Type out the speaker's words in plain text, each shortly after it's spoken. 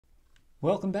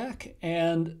Welcome back,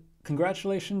 and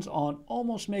congratulations on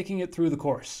almost making it through the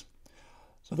course.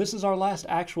 So this is our last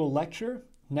actual lecture.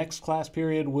 Next class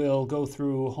period we'll go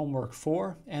through homework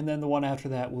 4, and then the one after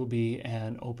that will be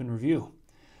an open review.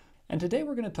 And today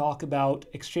we're going to talk about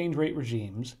exchange rate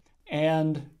regimes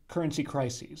and currency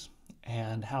crises,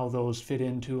 and how those fit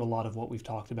into a lot of what we've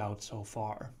talked about so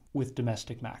far with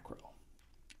domestic macro.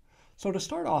 So to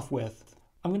start off with,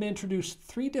 I'm going to introduce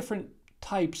 3 different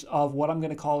types of what I'm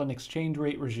going to call an exchange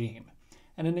rate regime.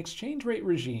 And an exchange rate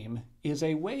regime is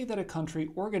a way that a country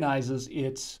organizes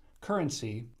its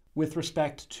currency with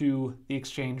respect to the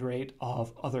exchange rate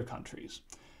of other countries.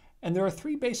 And there are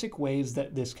 3 basic ways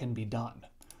that this can be done.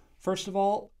 First of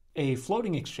all, a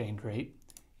floating exchange rate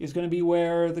is going to be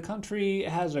where the country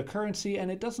has a currency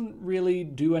and it doesn't really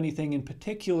do anything in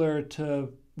particular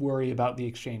to worry about the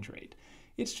exchange rate.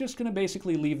 It's just going to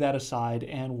basically leave that aside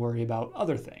and worry about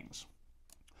other things.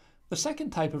 The second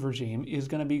type of regime is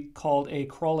going to be called a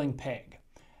crawling peg.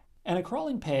 And a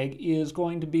crawling peg is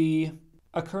going to be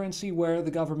a currency where the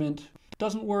government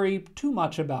doesn't worry too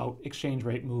much about exchange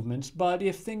rate movements, but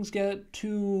if things get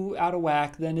too out of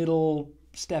whack, then it'll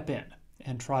step in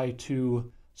and try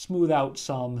to smooth out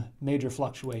some major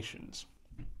fluctuations.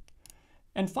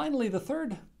 And finally, the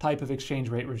third type of exchange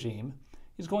rate regime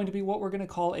is going to be what we're going to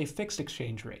call a fixed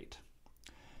exchange rate.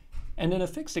 And in a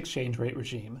fixed exchange rate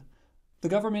regime, the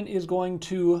government is going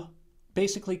to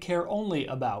basically care only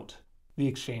about the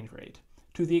exchange rate,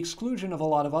 to the exclusion of a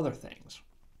lot of other things.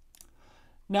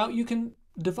 Now, you can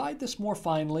divide this more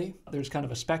finely. There's kind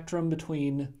of a spectrum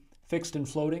between fixed and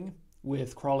floating,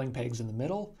 with crawling pegs in the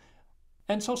middle.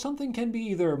 And so something can be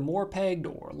either more pegged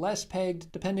or less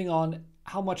pegged, depending on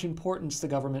how much importance the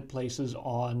government places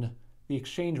on the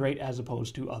exchange rate as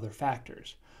opposed to other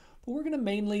factors. But we're going to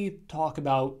mainly talk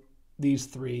about these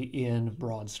 3 in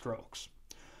broad strokes.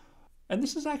 And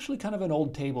this is actually kind of an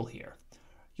old table here.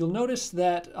 You'll notice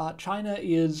that China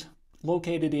is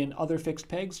located in other fixed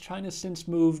pegs. China's since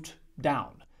moved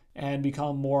down and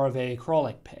become more of a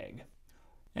crawling peg.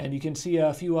 And you can see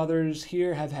a few others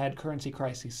here have had currency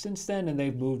crises since then, and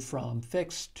they've moved from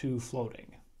fixed to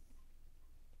floating.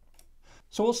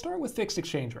 So we'll start with fixed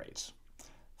exchange rates.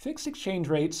 Fixed exchange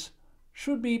rates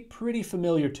should be pretty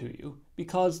familiar to you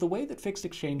because the way that fixed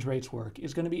exchange rates work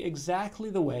is going to be exactly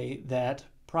the way that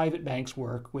private banks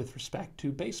work with respect to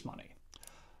base money.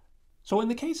 So in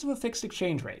the case of a fixed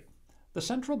exchange rate, the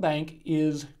central bank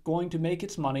is going to make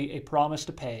its money a promise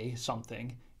to pay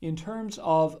something in terms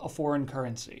of a foreign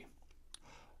currency.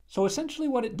 So essentially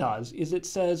what it does is it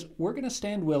says we're going to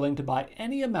stand willing to buy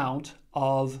any amount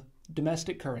of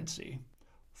domestic currency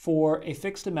for a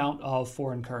fixed amount of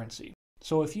foreign currency.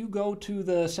 So if you go to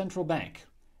the central bank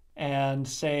and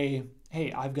say,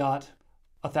 hey, I've got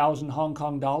 1,000 Hong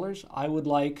Kong dollars, I would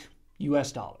like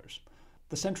US dollars.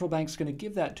 The central bank's going to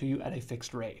give that to you at a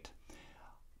fixed rate.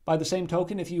 By the same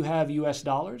token, if you have US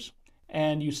dollars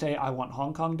and you say, I want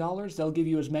Hong Kong dollars, they'll give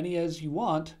you as many as you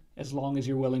want as long as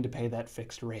you're willing to pay that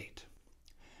fixed rate.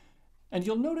 And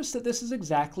you'll notice that this is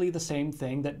exactly the same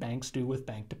thing that banks do with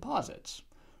bank deposits.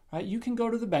 Right? You can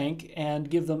go to the bank and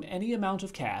give them any amount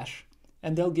of cash,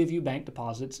 and they'll give you bank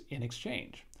deposits in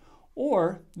exchange.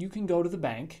 Or you can go to the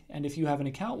bank, and if you have an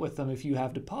account with them, if you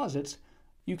have deposits,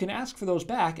 you can ask for those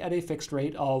back at a fixed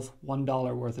rate of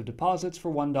 $1 worth of deposits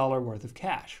for $1 worth of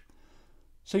cash.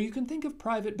 So you can think of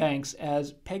private banks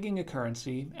as pegging a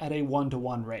currency at a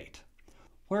 1-to-1 rate.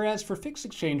 Whereas for fixed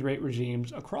exchange rate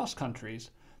regimes across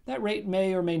countries, that rate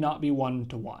may or may not be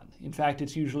 1-to-1. In fact,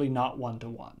 it's usually not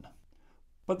 1-to-1.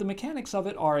 But the mechanics of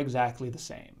it are exactly the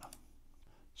same.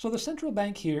 So the central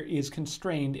bank here is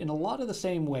constrained in a lot of the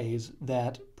same ways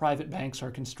that private banks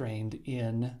are constrained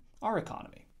in our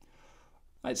economy.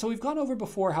 Right, so we've gone over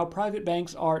before how private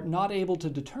banks are not able to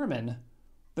determine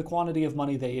the quantity of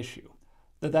money they issue.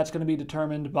 That's going to be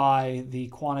determined by the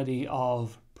quantity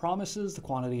of promises, the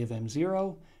quantity of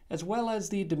M0, as well as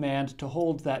the demand to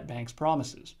hold that bank's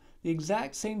promises. The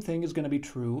exact same thing is going to be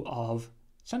true of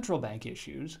central bank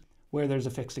issues, where there's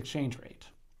a fixed exchange rate.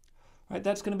 Right,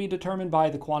 that's going to be determined by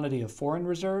the quantity of foreign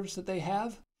reserves that they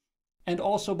have, and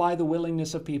also by the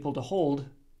willingness of people to hold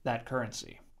that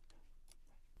currency.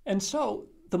 And so,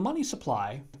 the money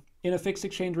supply in a fixed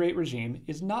exchange rate regime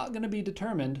is not going to be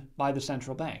determined by the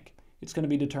central bank. It's going to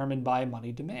be determined by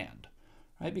money demand,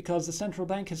 right? Because the central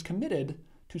bank has committed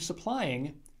to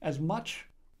supplying as much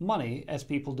money as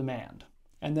people demand,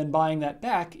 and then buying that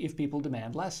back if people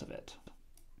demand less of it.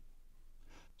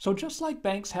 So just like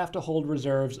banks have to hold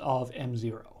reserves of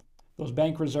M0, those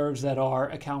bank reserves that are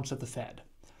accounts at the Fed,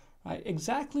 right?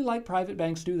 Exactly like private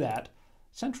banks do that,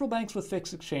 central banks with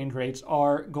fixed exchange rates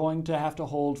are going to have to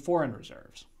hold foreign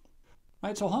reserves.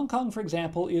 Right? So Hong Kong, for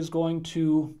example, is going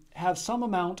to have some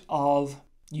amount of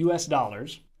US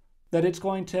dollars that it's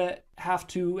going to have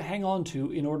to hang on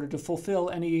to in order to fulfill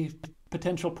any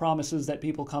potential promises that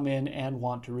people come in and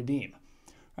want to redeem.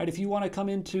 Right? If you want to come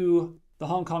into the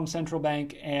Hong Kong Central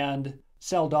Bank and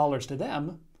sell dollars to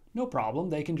them, no problem,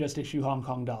 they can just issue Hong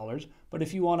Kong dollars. But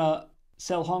if you want to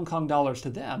sell Hong Kong dollars to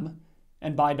them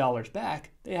and buy dollars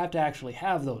back, they have to actually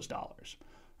have those dollars.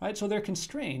 Right? So they're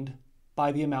constrained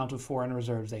by the amount of foreign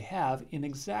reserves they have in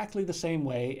exactly the same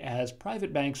way as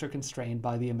private banks are constrained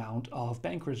by the amount of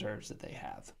bank reserves that they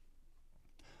have.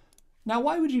 Now,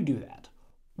 why would you do that?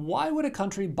 Why would a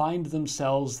country bind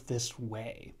themselves this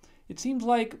way? It seems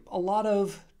like a lot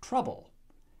of trouble.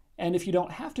 And if you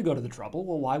don't have to go to the trouble,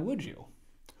 well, why would you?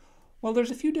 Well,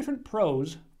 there's a few different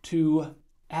pros to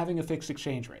having a fixed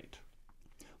exchange rate.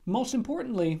 Most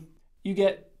importantly, you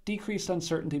get decreased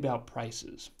uncertainty about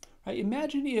prices. Right?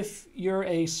 Imagine if you're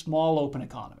a small open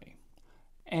economy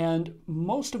and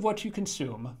most of what you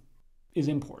consume is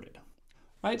imported.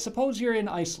 Right? Suppose you're in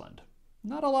Iceland.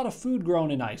 Not a lot of food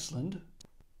grown in Iceland,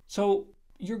 so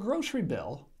your grocery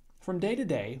bill from day to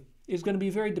day is going to be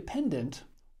very dependent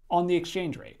on the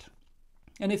exchange rate.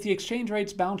 And if the exchange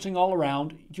rate's bouncing all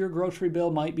around, your grocery bill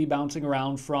might be bouncing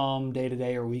around from day to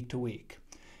day or week to week.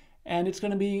 And it's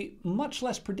going to be much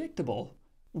less predictable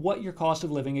what your cost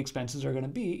of living expenses are going to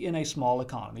be in a small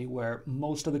economy where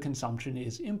most of the consumption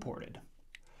is imported.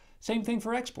 Same thing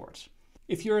for exports.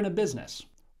 If you're in a business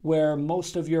where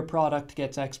most of your product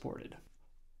gets exported,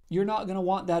 you're not going to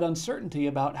want that uncertainty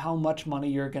about how much money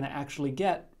you're going to actually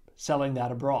get selling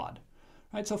that abroad.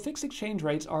 Right? So fixed exchange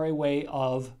rates are a way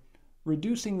of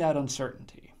reducing that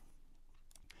uncertainty.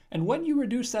 And when you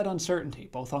reduce that uncertainty,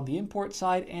 both on the import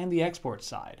side and the export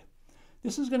side,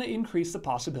 this is going to increase the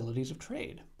possibilities of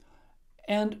trade.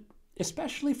 And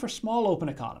especially for small open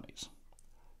economies,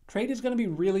 trade is going to be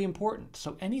really important.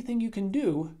 So anything you can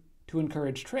do to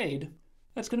encourage trade,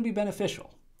 that's going to be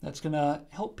beneficial. That's going to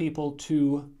help people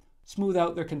to smooth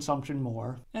out their consumption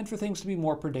more and for things to be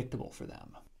more predictable for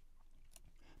them.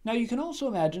 Now you can also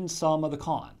imagine some of the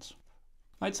cons.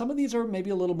 Right? Some of these are maybe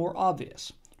a little more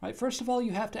obvious. Right? First of all,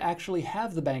 you have to actually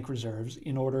have the bank reserves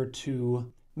in order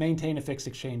to maintain a fixed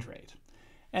exchange rate.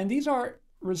 And these are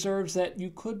reserves that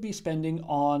you could be spending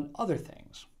on other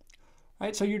things.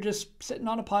 Right? So you're just sitting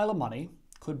on a pile of money,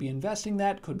 could be investing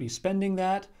that, could be spending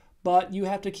that, but you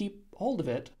have to keep hold of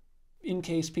it in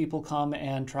case people come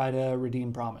and try to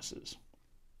redeem promises.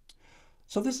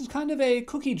 So this is kind of a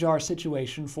cookie jar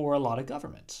situation for a lot of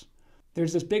governments.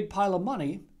 There's this big pile of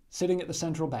money sitting at the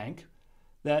central bank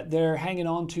that they're hanging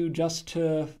on to just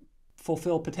to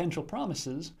fulfill potential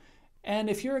promises. And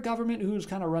if you're a government who's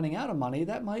kind of running out of money,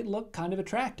 that might look kind of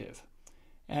attractive.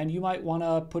 And you might want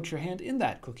to put your hand in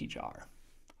that cookie jar.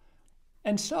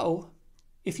 And so,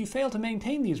 if you fail to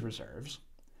maintain these reserves,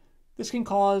 this can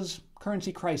cause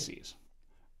currency crises.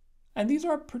 And these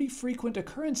are pretty frequent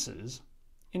occurrences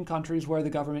in countries where the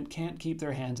government can't keep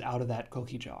their hands out of that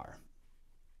cookie jar.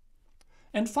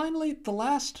 And finally, the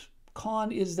last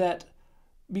con is that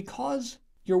because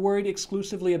you're worried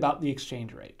exclusively about the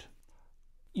exchange rate,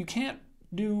 you can't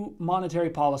do monetary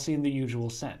policy in the usual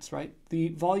sense, right? The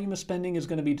volume of spending is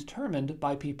going to be determined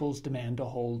by people's demand to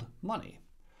hold money.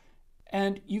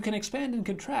 And you can expand and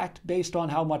contract based on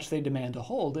how much they demand to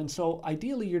hold. And so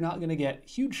ideally, you're not going to get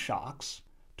huge shocks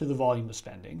to the volume of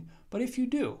spending. But if you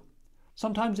do,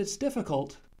 sometimes it's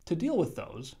difficult to deal with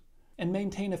those and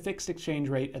maintain a fixed exchange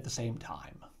rate at the same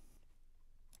time.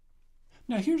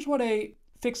 Now, here's what a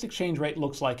fixed exchange rate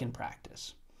looks like in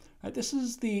practice. This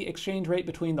is the exchange rate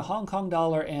between the Hong Kong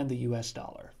dollar and the US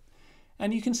dollar.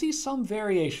 And you can see some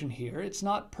variation here. It's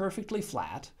not perfectly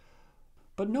flat,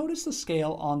 but notice the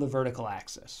scale on the vertical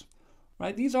axis.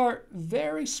 Right? These are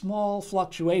very small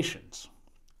fluctuations.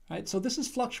 Right? So this is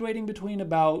fluctuating between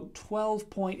about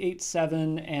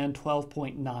 12.87 and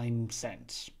 12.9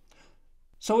 cents.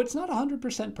 So it's not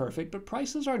 100% perfect, but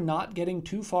prices are not getting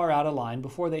too far out of line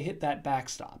before they hit that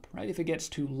backstop. Right? If it gets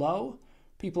too low,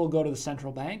 people go to the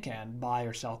central bank and buy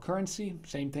or sell currency.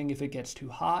 Same thing if it gets too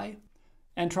high,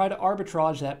 and try to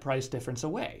arbitrage that price difference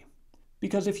away.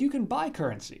 Because if you can buy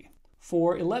currency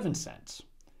for 11 cents,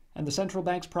 and the central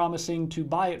bank's promising to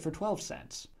buy it for 12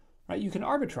 cents, right, you can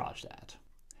arbitrage that.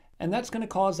 And that's going to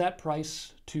cause that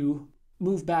price to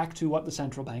move back to what the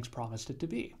central bank's promised it to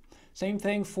be. Same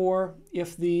thing for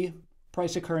if the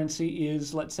price of currency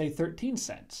is, let's say, 13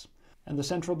 cents, and the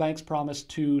central bank's promised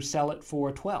to sell it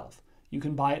for 12. You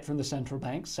can buy it from the central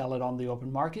bank, sell it on the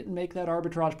open market, and make that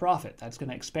arbitrage profit. That's going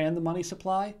to expand the money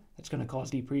supply. That's going to cause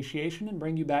depreciation and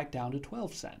bring you back down to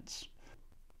 12 cents.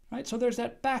 Right? So there's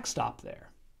that backstop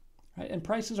there. right? And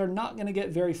prices are not going to get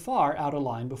very far out of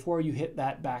line before you hit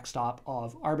that backstop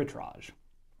of arbitrage.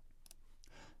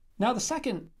 Now, the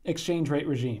second exchange rate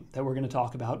regime that we're going to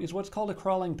talk about is what's called a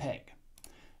crawling peg.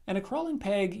 And a crawling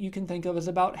peg you can think of as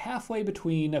about halfway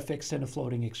between a fixed and a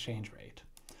floating exchange rate.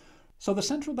 So the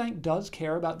central bank does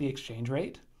care about the exchange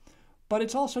rate, but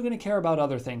it's also going to care about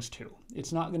other things too.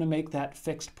 It's not going to make that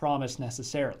fixed promise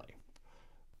necessarily.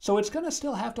 So it's going to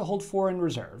still have to hold foreign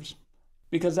reserves,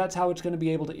 because that's how it's going to be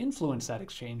able to influence that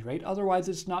exchange rate. Otherwise,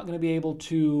 it's not going to be able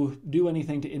to do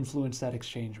anything to influence that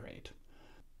exchange rate.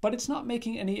 But it's not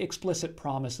making any explicit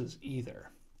promises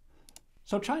either.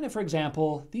 So China, for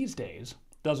example, these days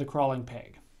does a crawling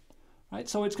peg. Right?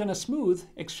 So it's going to smooth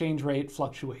exchange rate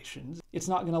fluctuations. It's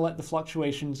not going to let the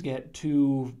fluctuations get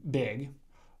too big,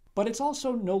 but it's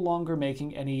also no longer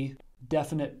making any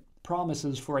definite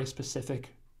promises for a specific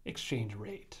exchange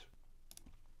rate.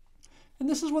 And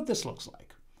this is what this looks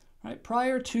like. Right?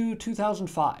 Prior to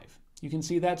 2005, you can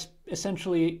see that's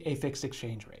essentially a fixed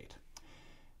exchange rate.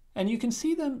 And you can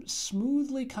see them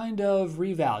smoothly kind of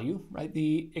revalue, right?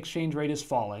 The exchange rate is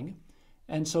falling.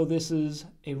 And so this is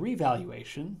a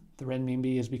revaluation. The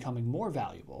renminbi is becoming more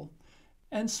valuable.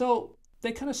 And so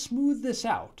they kind of smooth this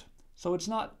out. So it's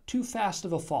not too fast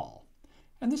of a fall.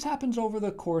 And this happens over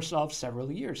the course of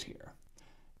several years here.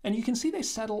 And you can see they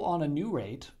settle on a new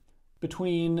rate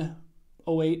between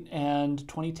 2008 and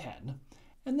 2010,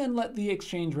 and then let the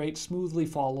exchange rate smoothly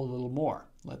fall a little more,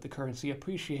 let the currency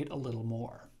appreciate a little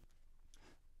more.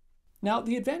 Now,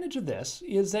 the advantage of this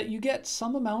is that you get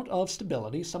some amount of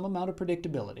stability, some amount of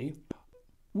predictability,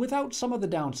 without some of the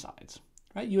downsides.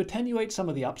 Right? You attenuate some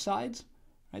of the upsides.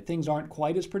 Right? Things aren't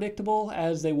quite as predictable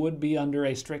as they would be under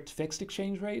a strict fixed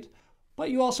exchange rate,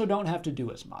 but you also don't have to do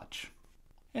as much.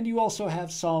 And you also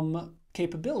have some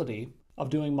capability of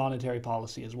doing monetary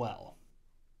policy as well.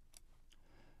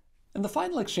 And the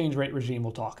final exchange rate regime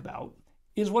we'll talk about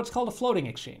is what's called a floating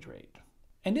exchange rate.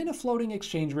 And in a floating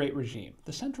exchange rate regime,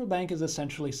 the central bank is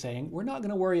essentially saying, we're not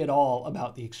going to worry at all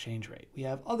about the exchange rate. We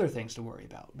have other things to worry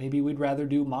about. Maybe we'd rather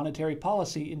do monetary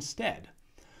policy instead.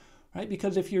 Right?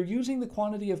 Because if you're using the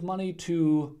quantity of money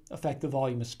to affect the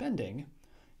volume of spending,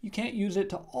 you can't use it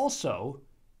to also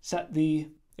set the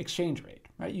exchange rate.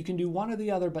 Right? You can do one or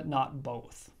the other, but not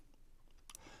both.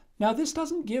 Now, this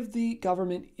doesn't give the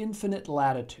government infinite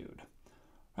latitude.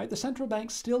 Right? The central bank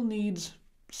still needs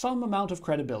some amount of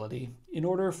credibility in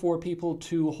order for people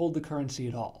to hold the currency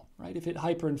at all. Right? If it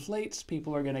hyperinflates,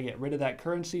 people are going to get rid of that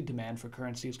currency. Demand for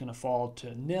currency is going to fall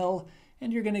to nil,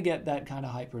 and you're going to get that kind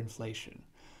of hyperinflation.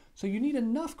 So you need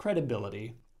enough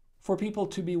credibility for people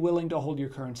to be willing to hold your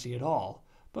currency at all.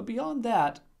 But beyond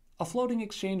that, a floating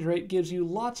exchange rate gives you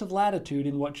lots of latitude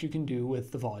in what you can do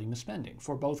with the volume of spending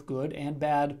for both good and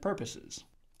bad purposes.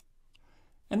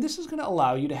 And this is going to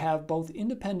allow you to have both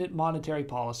independent monetary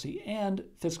policy and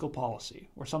fiscal policy,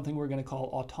 or something we're going to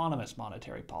call autonomous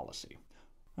monetary policy.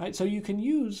 Right? So you can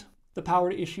use the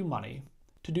power to issue money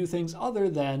to do things other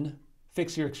than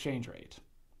fix your exchange rate.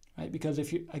 Right? Because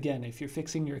if you're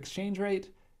fixing your exchange rate,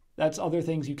 that's other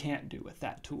things you can't do with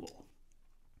that tool.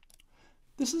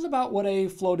 This is about what a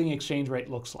floating exchange rate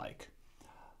looks like.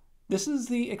 This is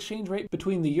the exchange rate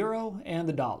between the euro and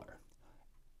the dollar.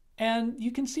 And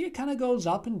you can see it kind of goes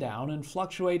up and down and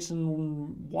fluctuates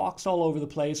and walks all over the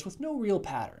place with no real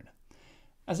pattern.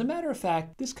 As a matter of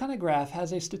fact, this kind of graph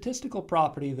has a statistical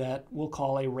property that we'll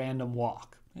call a random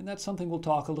walk. And that's something we'll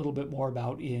talk a little bit more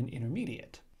about in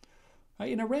intermediate.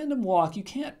 In a random walk, you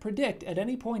can't predict at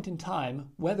any point in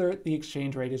time whether the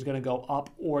exchange rate is going to go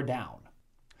up or down.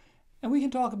 And we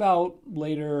can talk about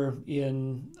later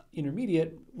in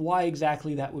intermediate why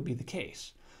exactly that would be the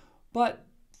case. But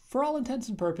for all intents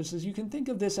and purposes, you can think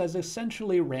of this as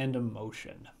essentially random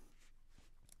motion.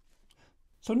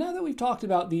 So now that we've talked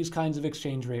about these kinds of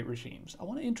exchange rate regimes, I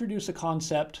want to introduce a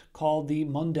concept called the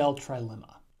Mundell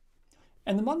Trilemma.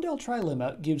 And the Mundell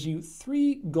Trilemma gives you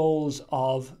three goals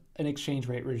of an exchange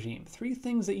rate regime, three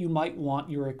things that you might want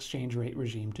your exchange rate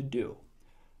regime to do.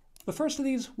 The first of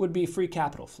these would be free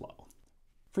capital flow.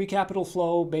 Free capital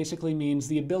flow basically means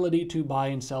the ability to buy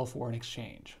and sell foreign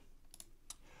exchange.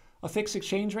 A fixed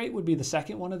exchange rate would be the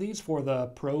second one of these for the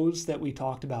pros that we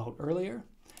talked about earlier.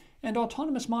 And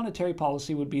autonomous monetary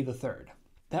policy would be the third.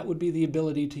 That would be the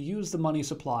ability to use the money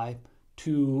supply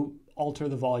to alter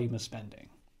the volume of spending.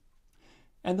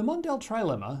 And the Mundell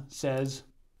Trilemma says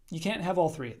you can't have all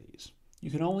three of these.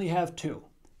 You can only have two.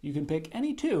 You can pick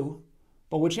any two,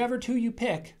 but whichever two you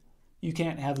pick, you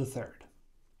can't have the third.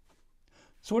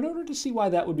 So in order to see why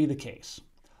that would be the case,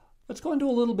 let's go into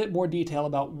a little bit more detail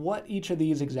about what each of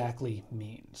these exactly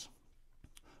means.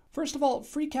 First of all,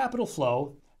 free capital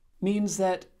flow means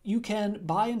that you can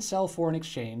buy and sell foreign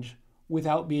exchange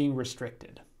without being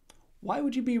restricted. Why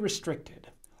would you be restricted?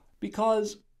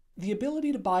 Because the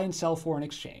ability to buy and sell foreign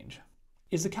exchange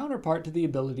is the counterpart to the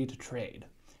ability to trade.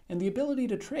 And the ability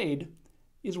to trade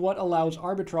is what allows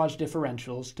arbitrage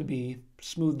differentials to be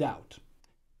smoothed out.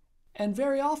 And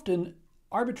very often,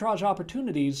 arbitrage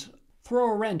opportunities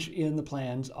throw a wrench in the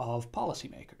plans of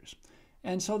policymakers.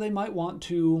 And so they might want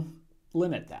to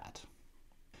limit that.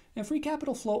 And free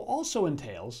capital flow also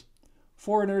entails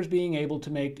foreigners being able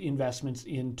to make investments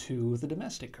into the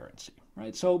domestic currency,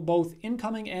 right? So both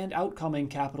incoming and outgoing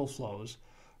capital flows,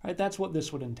 right? That's what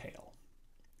this would entail.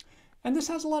 And this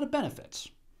has a lot of benefits,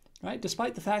 right?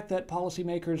 Despite the fact that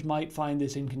policymakers might find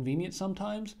this inconvenient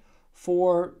sometimes,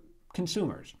 for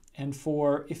consumers and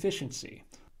for efficiency,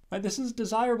 right? This is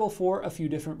desirable for a few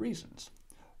different reasons.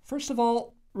 First of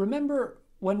all, remember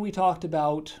when we talked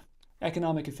about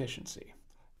economic efficiency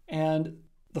and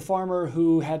the farmer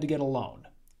who had to get a loan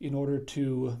in order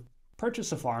to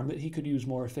purchase a farm that he could use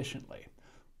more efficiently.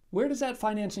 Where does that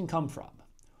financing come from?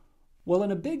 Well,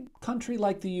 in a big country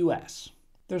like the US,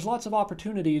 there's lots of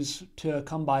opportunities to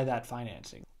come by that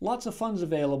financing. Lots of funds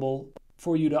available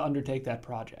for you to undertake that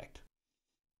project.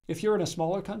 If you're in a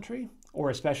smaller country, or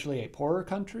especially a poorer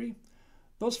country,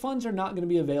 those funds are not going to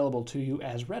be available to you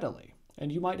as readily,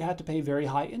 and you might have to pay very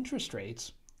high interest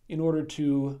rates in order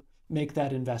to make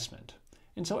that investment.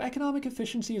 And so economic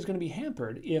efficiency is going to be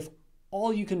hampered if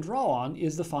all you can draw on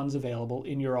is the funds available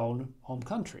in your own home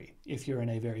country, if you're in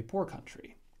a very poor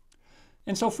country.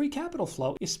 And so free capital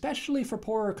flow, especially for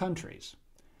poorer countries,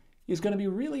 is going to be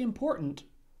really important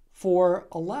for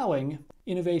allowing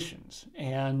innovations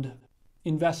and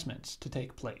investments to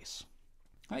take place.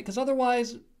 Right? Because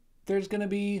otherwise, there's going to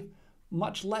be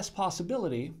much less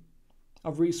possibility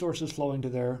of resources flowing to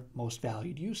their most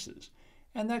valued uses.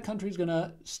 And that country's going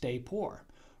to stay poor.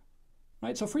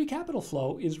 Right? So free capital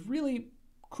flow is really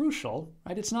crucial.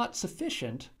 Right? It's not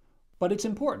sufficient, but it's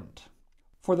important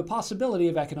for the possibility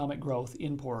of economic growth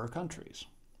in poorer countries.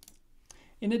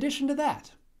 In addition to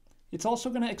that, it's also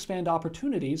going to expand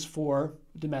opportunities for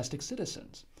domestic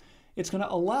citizens. It's going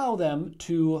to allow them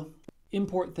to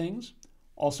import things,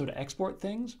 also to export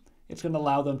things. It's going to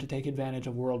allow them to take advantage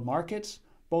of world markets,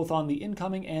 both on the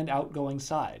incoming and outgoing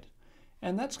side.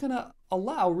 And that's going to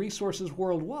allow resources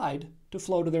worldwide to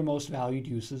flow to their most valued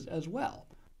uses as well,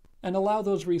 and allow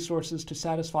those resources to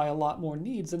satisfy a lot more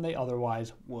needs than they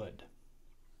otherwise would.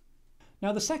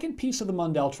 Now, the second piece of the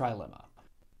Mundell Trilemma,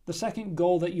 the second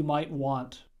goal that you might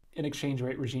want an exchange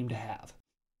rate regime to have,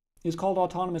 is called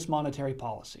autonomous monetary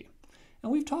policy.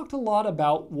 And we've talked a lot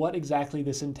about what exactly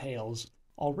this entails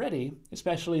already,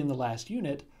 especially in the last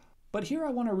unit, but here I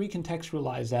want to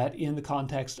recontextualize that in the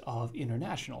context of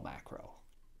international macro.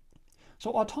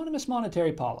 So autonomous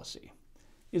monetary policy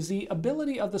is the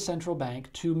ability of the central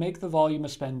bank to make the volume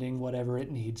of spending whatever it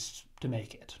needs to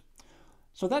make it.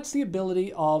 So that's the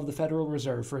ability of the Federal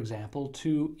Reserve, for example,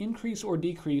 to increase or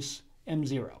decrease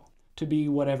M0 to be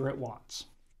whatever it wants.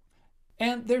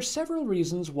 And there's several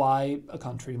reasons why a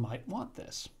country might want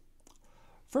this.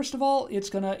 First of all, it's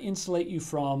going to insulate you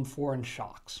from foreign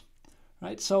shocks.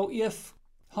 Right? So if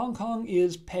Hong Kong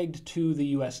is pegged to the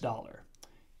US dollar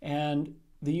and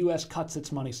the US cuts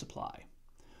its money supply,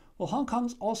 well, Hong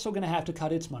Kong's also going to have to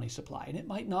cut its money supply, and it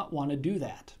might not want to do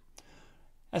that.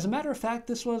 As a matter of fact,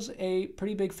 this was a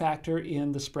pretty big factor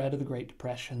in the spread of the Great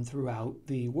Depression throughout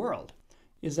the world,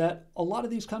 is that a lot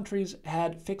of these countries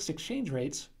had fixed exchange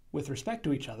rates with respect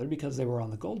to each other because they were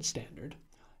on the gold standard,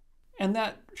 and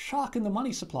that shock in the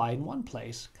money supply in one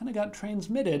place kind of got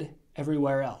transmitted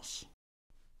everywhere else.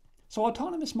 So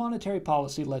autonomous monetary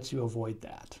policy lets you avoid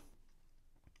that.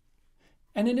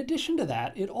 And in addition to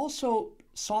that, it also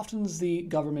softens the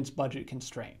government's budget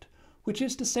constraint, which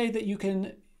is to say that you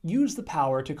can use the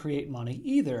power to create money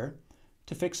either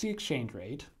to fix the exchange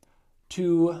rate,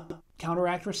 to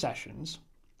counteract recessions,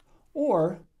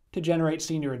 or to generate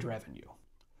seigniorage revenue.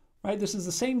 Right? This is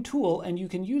the same tool, and you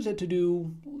can use it to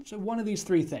do one of these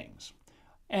three things.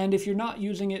 And if you're not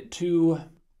using it to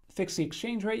fix the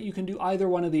exchange rate, you can do either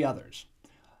one of the others.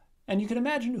 And you can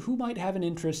imagine who might have an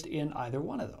interest in either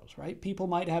one of those, right? People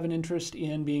might have an interest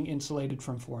in being insulated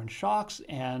from foreign shocks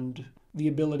and the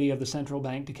ability of the central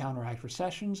bank to counteract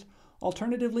recessions.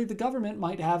 Alternatively, the government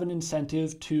might have an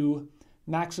incentive to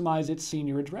maximize its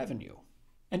seigniorage revenue.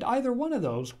 And either one of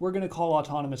those we're going to call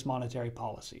autonomous monetary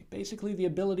policy, basically the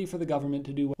ability for the government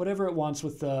to do whatever it wants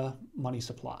with the money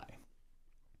supply.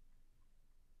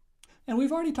 And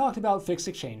we've already talked about fixed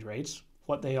exchange rates,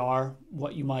 what they are,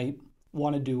 what you might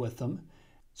want to do with them.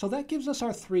 So that gives us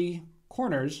our three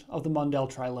corners of the Mundell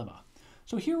Trilemma.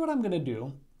 So here what I'm going to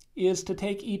do is to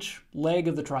take each leg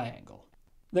of the triangle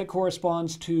that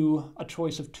corresponds to a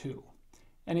choice of two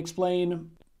and explain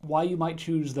why you might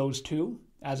choose those two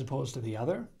as opposed to the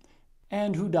other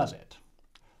and who does it.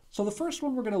 So the first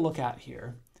one we're going to look at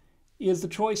here is the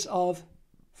choice of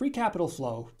free capital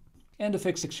flow and a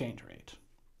fixed exchange rate.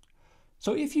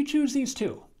 So if you choose these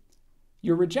two,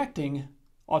 you're rejecting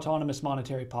autonomous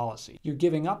monetary policy. You're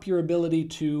giving up your ability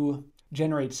to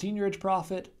generate seigniorage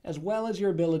profit as well as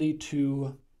your ability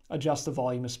to adjust the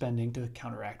volume of spending to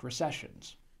counteract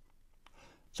recessions.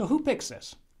 So who picks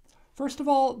this? First of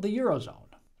all, the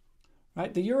Eurozone.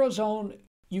 Right? The Eurozone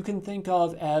you can think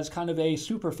of as kind of a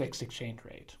super fixed exchange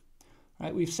rate.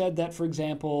 Right? We've said that, for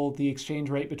example, the exchange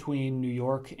rate between New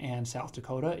York and South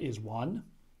Dakota is 1.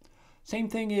 Same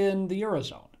thing in the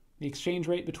Eurozone. The exchange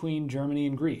rate between Germany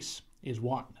and Greece is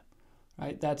 1.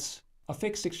 Right? That's a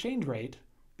fixed exchange rate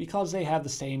because they have the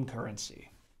same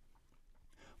currency.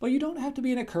 But you don't have to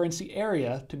be in a currency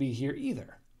area to be here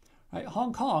either. Right?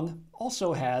 Hong Kong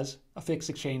also has a fixed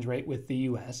exchange rate with the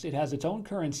US. It has its own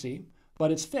currency,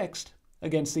 but it's fixed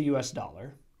against the US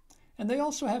dollar. And they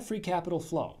also have free capital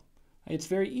flow. It's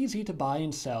very easy to buy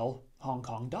and sell Hong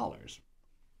Kong dollars.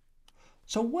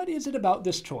 So what is it about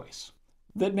this choice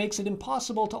that makes it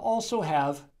impossible to also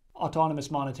have autonomous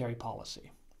monetary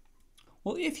policy?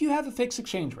 Well, if you have a fixed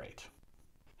exchange rate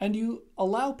and you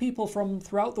allow people from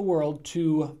throughout the world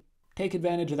to take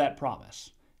advantage of that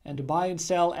promise and to buy and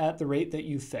sell at the rate that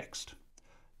you've fixed,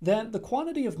 then the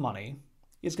quantity of money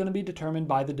is going to be determined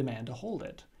by the demand to hold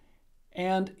it.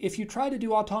 And if you try to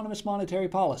do autonomous monetary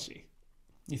policy,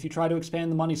 if you try to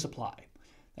expand the money supply,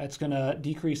 that's going to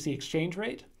decrease the exchange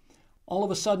rate. All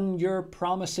of a sudden, you're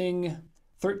promising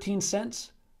 13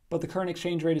 cents, but the current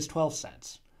exchange rate is 12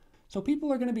 cents. So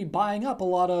people are going to be buying up a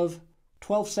lot of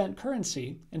 12-cent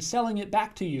currency and selling it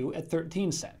back to you at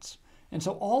 13 cents. And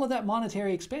so all of that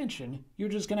monetary expansion, you're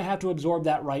just going to have to absorb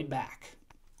that right back.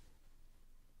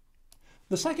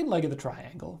 The second leg of the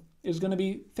triangle is going to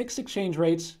be fixed exchange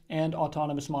rates and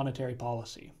autonomous monetary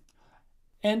policy.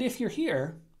 And if you're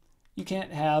here, you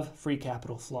can't have free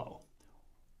capital flow.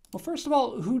 Well, first of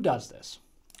all, who does this?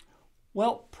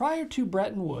 Well, prior to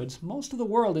Bretton Woods, most of the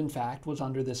world, in fact, was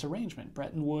under this arrangement.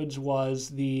 Bretton Woods was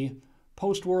the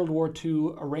post-World War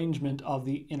II arrangement of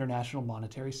the international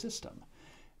monetary system.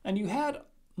 And you had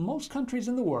most countries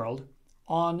in the world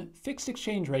on fixed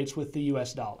exchange rates with the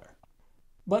US dollar.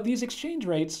 But these exchange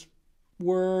rates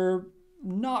were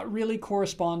not really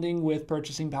corresponding with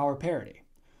purchasing power parity.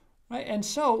 Right? And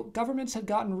so governments had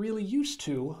gotten really used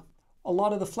to a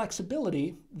lot of the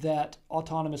flexibility that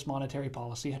autonomous monetary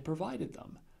policy had provided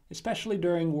them, especially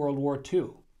during World War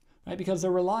II. Right? Because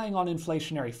they're relying on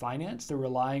inflationary finance, they're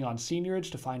relying on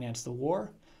seigniorage to finance the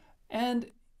war, and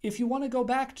if you want to go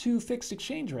back to fixed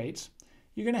exchange rates,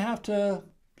 you're going to have to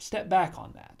step back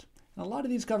on that. And a lot of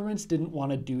these governments didn't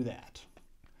want to do that.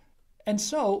 And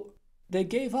so they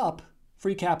gave up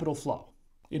free capital flow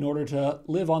in order to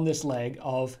live on this leg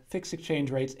of fixed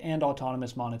exchange rates and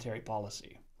autonomous monetary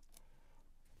policy.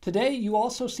 Today, you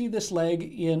also see this leg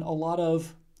in a lot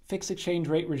of fixed exchange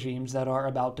rate regimes that are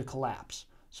about to collapse.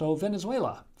 So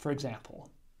Venezuela, for example,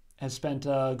 has spent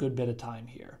a good bit of time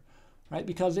here, right?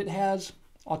 Because it has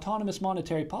autonomous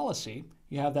monetary policy.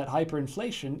 You have that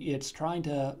hyperinflation. It's trying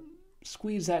to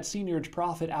squeeze that seigniorage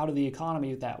profit out of the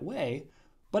economy that way,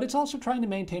 but it's also trying to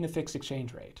maintain a fixed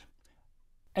exchange rate.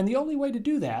 And the only way to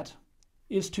do that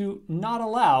is to not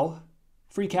allow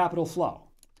free capital flow.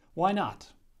 Why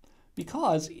not?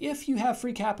 Because if you have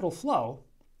free capital flow,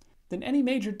 then any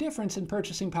major difference in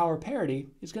purchasing power parity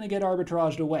is going to get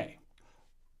arbitraged away.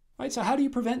 Right? So how do you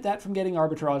prevent that from getting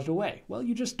arbitraged away? Well,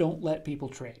 you just don't let people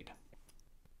trade.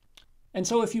 And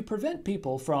so if you prevent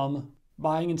people from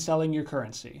buying and selling your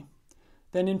currency,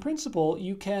 then in principle,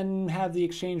 you can have the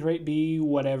exchange rate be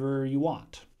whatever you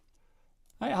want.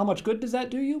 Right? How much good does that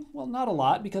do you? Well, not a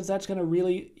lot, because that's going to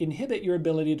really inhibit your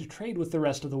ability to trade with the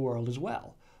rest of the world as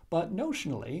well. But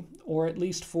notionally, or at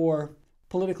least for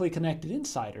politically connected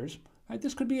insiders, right,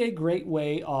 this could be a great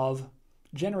way of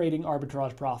generating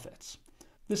arbitrage profits.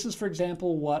 This is, for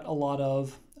example, what a lot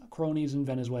of cronies in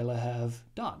Venezuela have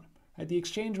done. Right? The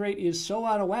exchange rate is so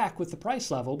out of whack with the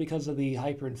price level because of the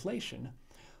hyperinflation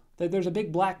that there's a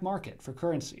big black market for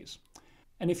currencies.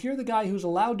 And if you're the guy who's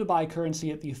allowed to buy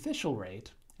currency at the official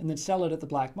rate and then sell it at the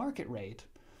black market rate,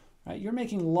 right, you're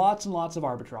making lots and lots of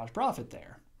arbitrage profit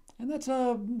there. And that's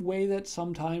a way that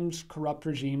sometimes corrupt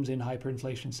regimes in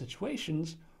hyperinflation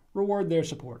situations reward their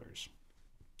supporters.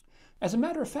 As a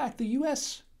matter of fact, the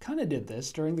US kind of did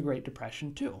this during the Great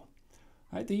Depression too.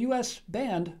 Right? The US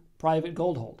banned private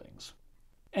gold holdings.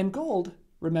 And gold,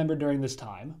 remember during this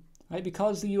time, right?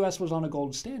 Because the US was on a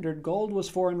gold standard, gold was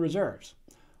foreign reserves.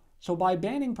 So by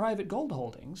banning private gold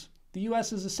holdings, the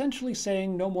US is essentially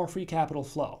saying no more free capital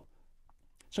flow.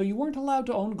 So you weren't allowed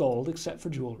to own gold except for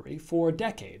jewelry for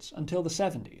decades until the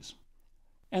 70s.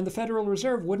 And the Federal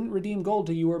Reserve wouldn't redeem gold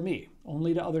to you or me,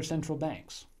 only to other central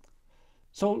banks.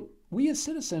 So we as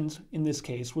citizens, in this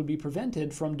case, would be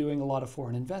prevented from doing a lot of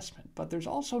foreign investment. But there's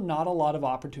also not a lot of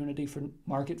opportunity for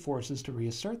market forces to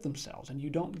reassert themselves. And you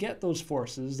don't get those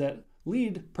forces that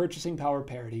lead purchasing power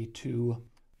parity to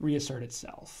reassert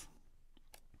itself.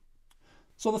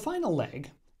 So the final leg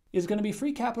is going to be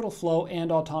free capital flow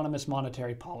and autonomous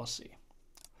monetary policy.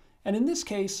 And in this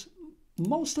case,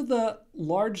 most of the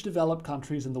large developed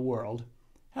countries in the world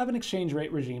have an exchange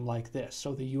rate regime like this.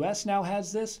 So the US now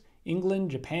has this,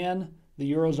 England, Japan,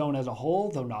 the Eurozone as a whole,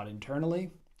 though not internally.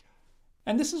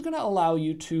 And this is going to allow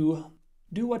you to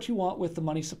do what you want with the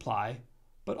money supply,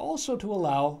 but also to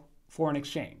allow foreign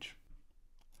exchange.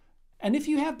 And if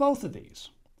you have both of these,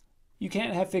 you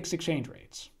can't have fixed exchange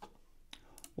rates.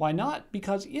 Why not?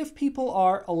 Because if people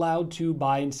are allowed to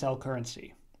buy and sell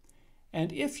currency,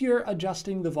 and if you're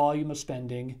adjusting the volume of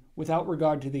spending without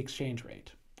regard to the exchange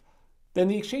rate, then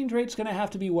the exchange rate's going to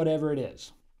have to be whatever it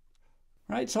is.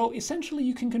 Right? So essentially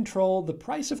you can control the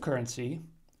price of currency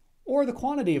or the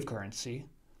quantity of currency,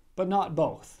 but not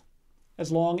both,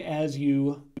 as long as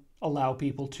you allow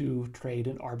people to trade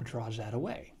and arbitrage that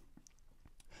away.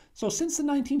 So since the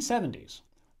 1970s,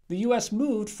 the US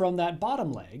moved from that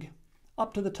bottom leg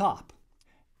up to the top,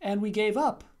 and we gave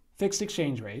up fixed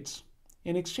exchange rates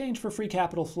in exchange for free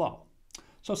capital flow.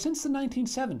 So since the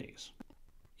 1970s,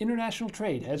 international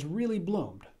trade has really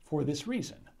bloomed for this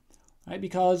reason, right?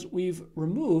 Because we've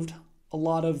removed a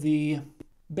lot of the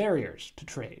barriers to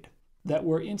trade that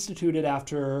were instituted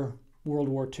after World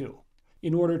War II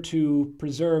in order to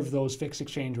preserve those fixed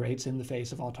exchange rates in the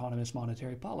face of autonomous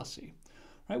monetary policy.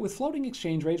 Right? With floating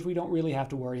exchange rates, we don't really have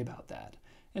to worry about that.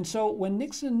 And so when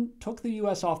Nixon took the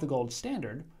US off the gold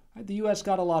standard, right, the US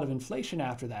got a lot of inflation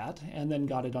after that and then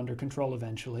got it under control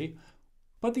eventually.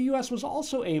 But the US was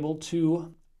also able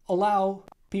to allow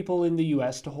people in the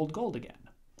US to hold gold again.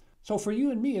 So for you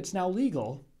and me, it's now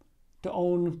legal to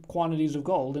own quantities of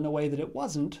gold in a way that it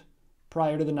wasn't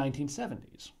prior to the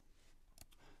 1970s.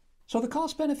 So the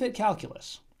cost-benefit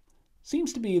calculus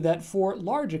seems to be that for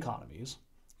large economies,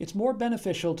 it's more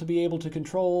beneficial to be able to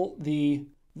control the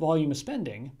volume of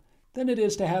spending than it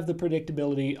is to have the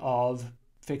predictability of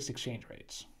fixed exchange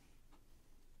rates.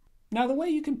 Now, the way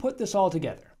you can put this all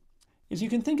together is you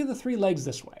can think of the three legs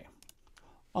this way.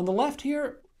 On the left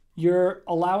here, you're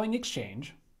allowing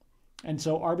exchange, and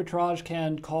so arbitrage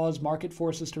can cause market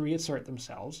forces to reassert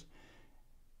themselves.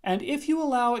 And if you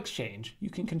allow exchange, you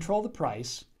can control the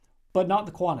price, but not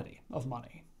the quantity of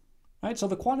money. Right? So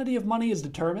the quantity of money is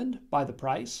determined by the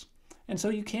price, and so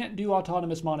you can't do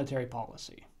autonomous monetary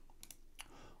policy.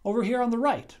 Over here on the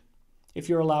right, if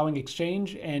you're allowing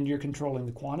exchange and you're controlling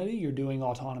the quantity, you're doing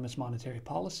autonomous monetary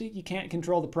policy, you can't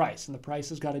control the price, and the price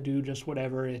has got to do just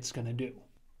whatever it's going to do.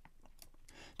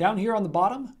 Down here on the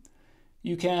bottom,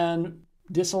 you can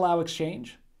disallow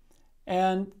exchange,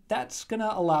 and that's going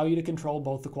to allow you to control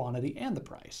both the quantity and the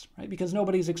price, right? Because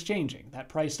nobody's exchanging. That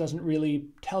price doesn't really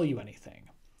tell you anything.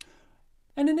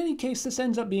 And in any case, this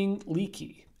ends up being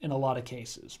leaky in a lot of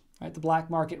cases, right? The black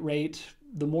market rate,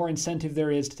 the more incentive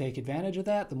there is to take advantage of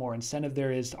that, the more incentive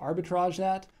there is to arbitrage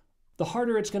that, the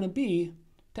harder it's going to be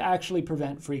to actually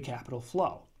prevent free capital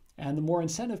flow. And the more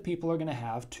incentive people are going to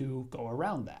have to go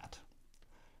around that.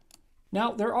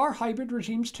 Now, there are hybrid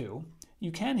regimes too.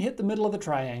 You can hit the middle of the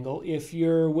triangle if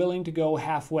you're willing to go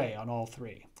halfway on all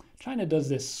three. China does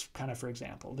this kind of, for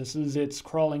example. This is its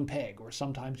crawling peg, or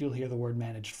sometimes you'll hear the word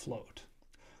managed float.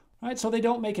 Right, so they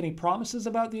don't make any promises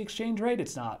about the exchange rate.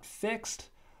 It's not fixed,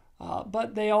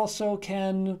 but they also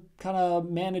can kind of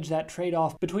manage that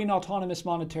trade-off between autonomous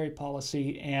monetary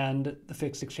policy and the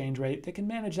fixed exchange rate. They can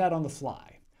manage that on the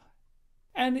fly.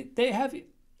 And they have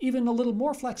even a little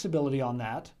more flexibility on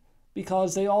that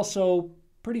because they also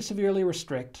pretty severely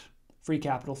restrict free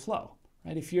capital flow.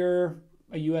 Right? If you're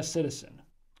a US citizen,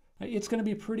 it's going to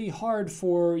be pretty hard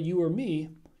for you or me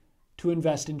to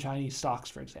invest in Chinese stocks,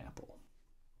 for example.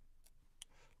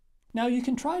 Now, you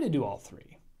can try to do all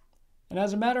three. And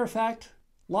as a matter of fact,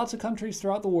 lots of countries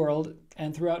throughout the world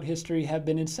and throughout history have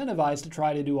been incentivized to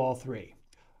try to do all three.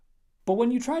 But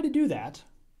when you try to do that,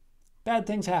 bad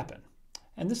things happen.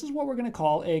 And this is what we're going to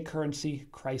call a currency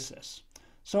crisis.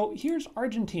 So here's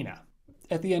Argentina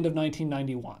at the end of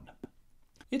 1991.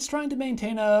 It's trying to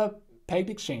maintain a pegged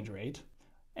exchange rate,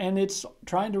 and it's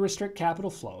trying to restrict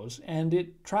capital flows, and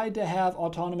it tried to have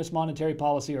autonomous monetary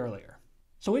policy earlier.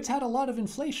 So it's had a lot of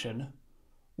inflation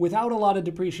without a lot of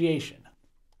depreciation.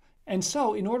 And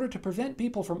so, in order to prevent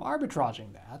people from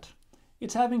arbitraging that,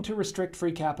 it's having to restrict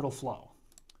free capital flow.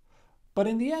 But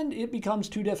in the end, it becomes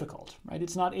too difficult, right?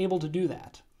 It's not able to do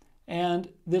that. And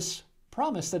this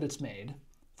promise that it's made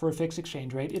for a fixed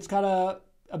exchange rate, it's got to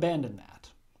abandon that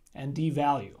and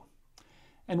devalue.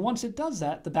 And once it does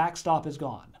that, the backstop is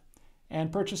gone,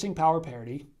 and purchasing power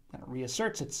parity kind of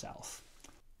reasserts itself.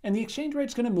 And the exchange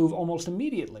rate's going to move almost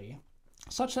immediately,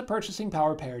 such that purchasing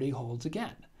power parity holds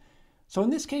again. So in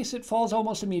this case, it falls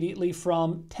almost immediately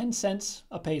from 10 cents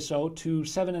a peso to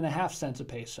 7.5 cents a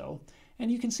peso. And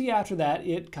you can see after that,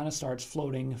 it kind of starts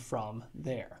floating from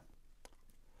there.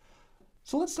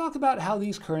 So let's talk about how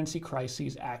these currency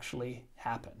crises actually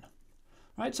happen.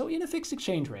 All right, so in a fixed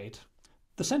exchange rate,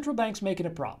 the central bank's making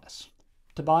a promise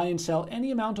to buy and sell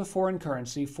any amount of foreign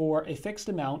currency for a fixed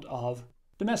amount of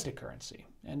domestic currency,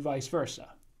 and vice versa.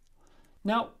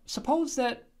 Now, suppose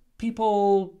that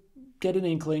people get an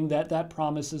inkling that that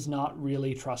promise is not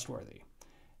really trustworthy.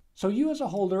 So you as a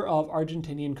holder of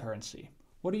Argentinian currency,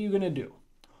 what are you going to do?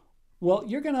 Well,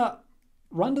 you're going to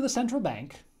run to the central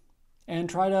bank and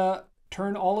try to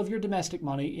turn all of your domestic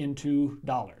money into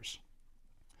dollars.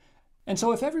 And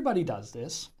so if everybody does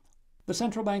this, the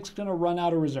central bank's going to run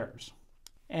out of reserves,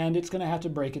 and it's going to have to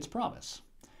break its promise.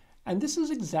 And this is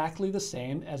exactly the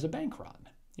same as a bank run,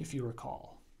 if you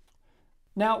recall.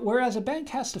 Now, whereas a bank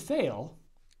has to fail,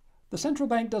 the central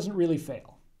bank doesn't really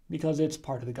fail because it's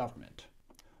part of the government.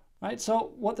 Right?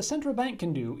 So what the central bank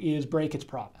can do is break its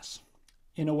promise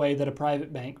in a way that a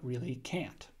private bank really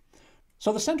can't.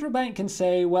 So the central bank can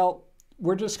say, well,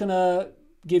 we're just going to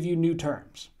give you new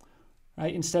terms.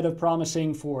 Right? Instead of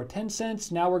promising for 10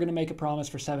 cents, now we're going to make a promise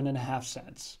for 7.5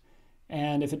 cents.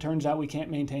 And if it turns out we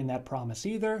can't maintain that promise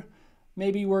either,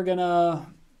 maybe we're going to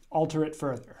alter it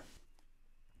further.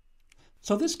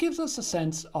 So this gives us a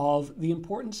sense of the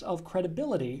importance of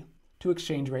credibility to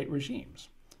exchange rate regimes,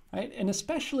 right? And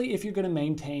especially if you're going to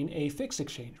maintain a fixed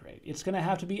exchange rate. It's going to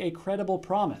have to be a credible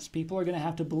promise. People are going to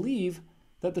have to believe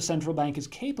that the central bank is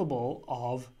capable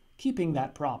of keeping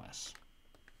that promise.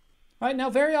 Right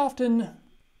now, very often,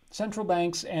 central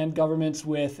banks and governments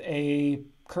with a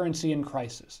currency in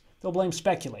crisis, they'll blame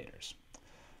speculators.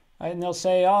 Right? And they'll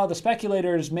say, oh, the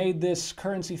speculators made this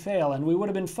currency fail, and we would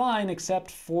have been fine except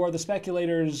for the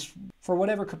speculators, for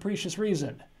whatever capricious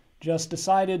reason, just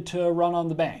decided to run on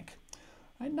the bank.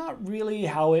 Right? Not really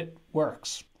how it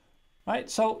works. Right?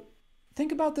 So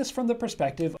think about this from the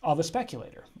perspective of a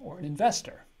speculator or an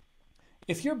investor.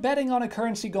 If you're betting on a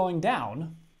currency going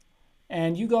down,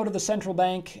 and you go to the central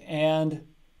bank and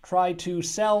try to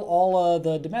sell all of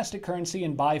the domestic currency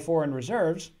and buy foreign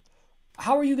reserves,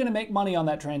 how are you going to make money on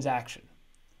that transaction?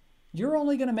 You're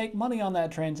only going to make money on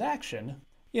that transaction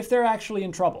if they're actually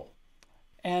in trouble,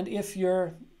 and if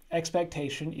your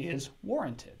expectation is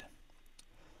warranted.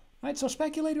 Right? So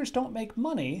speculators don't make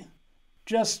money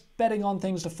just betting on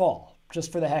things to fall,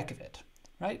 just for the heck of it.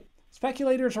 Right?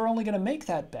 Speculators are only going to make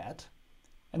that bet,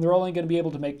 and they're only going to be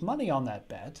able to make money on that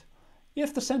bet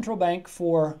if the central bank,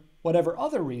 for whatever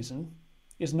other reason,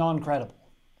 is non-credible,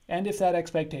 and if that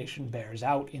expectation bears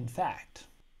out in fact.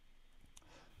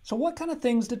 So what kind of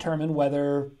things determine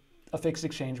whether a fixed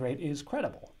exchange rate is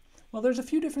credible? Well, there's a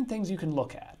few different things you can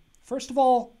look at. First of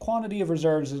all, quantity of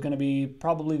reserves is going to be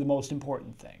probably the most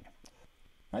important thing.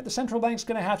 Right? The central bank's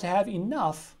going to have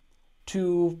enough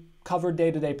to cover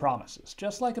day-to-day promises,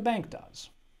 just like a bank does.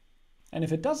 And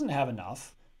if it doesn't have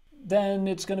enough, then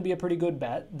it's going to be a pretty good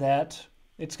bet that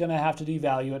it's going to have to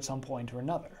devalue at some point or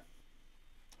another.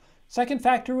 Second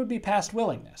factor would be past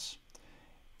willingness.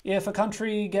 If a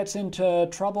country gets into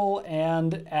trouble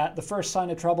and at the first sign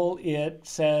of trouble it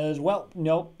says, well,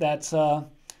 nope, that's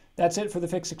it for the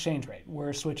fixed exchange rate.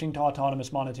 We're switching to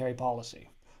autonomous monetary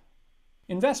policy.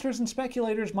 Investors and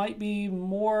speculators might be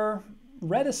more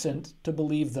reticent to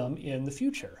believe them in the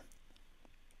future.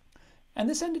 And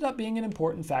this ended up being an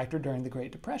important factor during the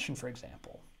Great Depression, for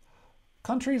example.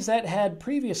 Countries that had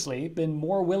previously been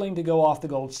more willing to go off the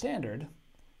gold standard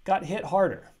got hit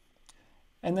harder.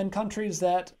 And then countries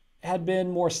that had been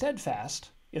more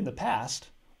steadfast in the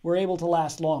past were able to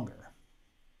last longer.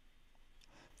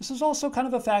 This is also kind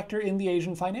of a factor in the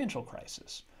Asian financial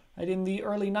crisis. Right? In the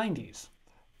early 90s,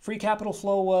 free capital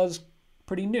flow was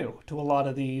pretty new to a lot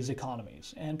of these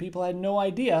economies, and people had no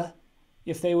idea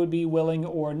if they would be willing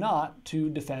or not to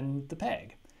defend the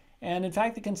peg. And in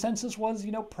fact, the consensus was,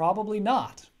 probably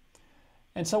not.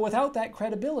 And so without that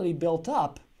credibility built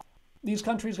up, these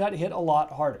countries got hit a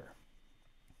lot harder.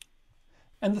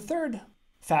 And the third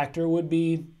factor would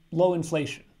be low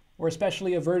inflation, or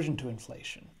especially aversion to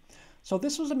inflation. So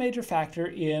this was a major factor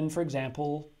in, for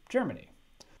example, Germany.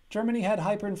 Germany had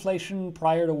hyperinflation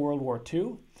prior to World War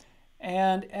II,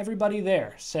 and everybody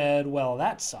there said, well,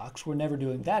 that sucks, we're never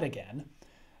doing that again.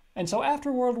 And so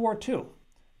after World War II,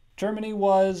 Germany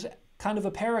was kind of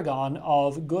a paragon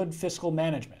of good fiscal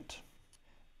management.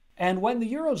 And when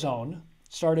the Eurozone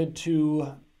started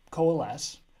to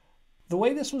coalesce, the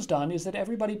way this was done is that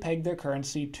everybody pegged their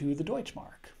currency to the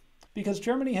Deutschmark. Because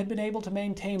Germany had been able to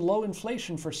maintain low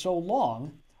inflation for so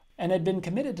long and had been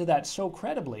committed to that so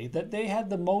credibly that they had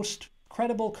the most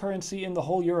credible currency in the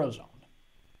whole Eurozone.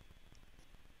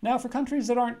 Now, for countries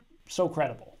that aren't so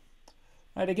credible,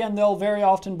 right, again, they'll very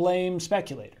often blame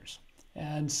speculators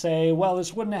and say, well,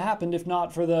 this wouldn't have happened if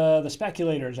not for the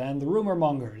speculators and the rumor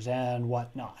mongers and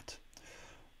whatnot.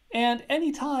 And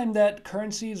any time that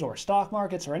currencies or stock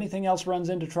markets or anything else runs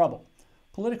into trouble,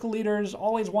 political leaders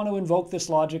always want to invoke this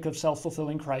logic of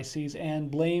self-fulfilling crises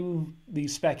and blame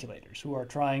these speculators who are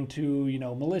trying to,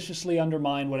 maliciously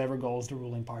undermine whatever goals the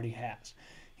ruling party has.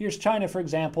 Here's China, for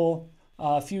example,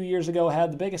 a few years ago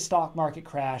had the biggest stock market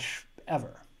crash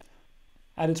ever.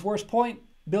 At its worst point,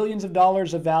 billions of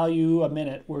dollars of value a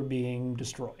minute were being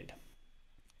destroyed.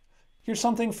 Here's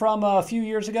something from a few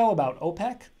years ago about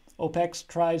OPEC. OPEC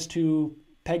tries to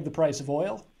peg the price of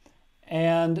oil,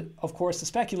 and of course the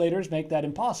speculators make that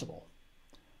impossible,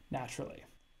 naturally.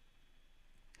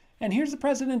 And here's the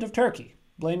president of Turkey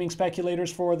blaming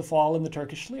speculators for the fall in the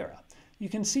Turkish lira. You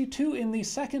can see too in the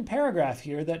second paragraph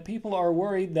here that people are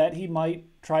worried that he might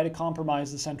try to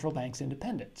compromise the central bank's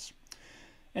independence.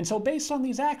 And so based on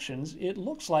these actions, it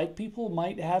looks like people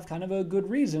might have kind of a good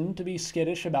reason to be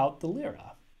skittish about the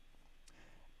lira.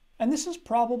 And this is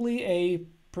probably a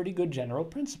pretty good general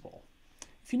principle.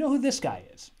 If you know who this guy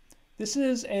is, this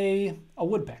is a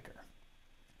woodpecker.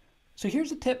 So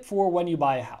here's a tip for when you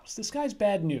buy a house. This guy's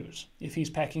bad news if he's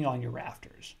pecking on your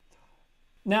rafters.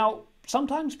 Now,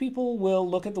 sometimes people will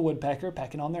look at the woodpecker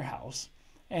pecking on their house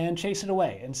and chase it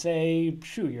away and say,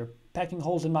 shoo, you're pecking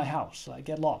holes in my house,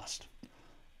 get lost.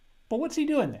 But what's he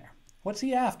doing there? What's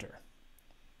he after?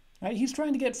 Right? He's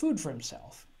trying to get food for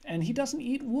himself, and he doesn't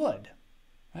eat wood.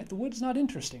 Right? The wood's not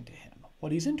interesting to him.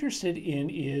 What he's interested in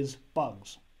is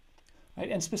bugs,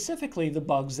 right? And specifically the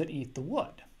bugs that eat the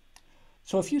wood.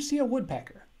 So if you see a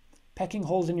woodpecker pecking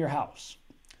holes in your house,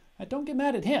 right, don't get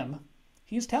mad at him.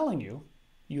 He's telling you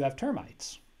you have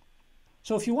termites.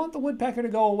 So if you want the woodpecker to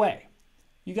go away,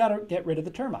 you got to get rid of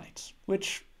the termites,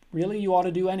 which really you ought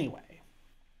to do anyway.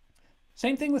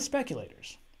 Same thing with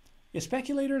speculators. If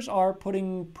speculators are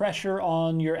putting pressure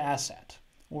on your asset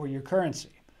or your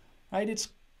currency, right, it's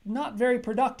not very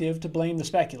productive to blame the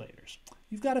speculators.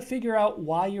 You've got to figure out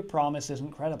why your promise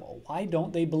isn't credible. Why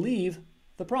don't they believe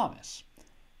the promise?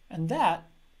 And that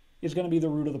is going to be the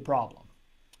root of the problem.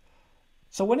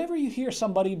 So whenever you hear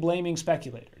somebody blaming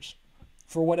speculators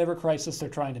for whatever crisis they're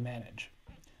trying to manage,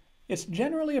 it's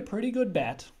generally a pretty good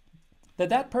bet that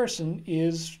that person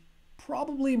is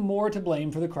probably more to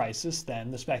blame for the crisis than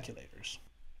the speculators.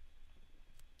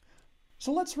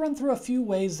 So let's run through a few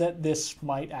ways that this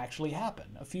might actually happen,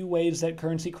 a few ways that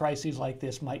currency crises like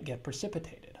this might get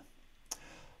precipitated.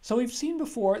 So we've seen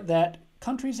before that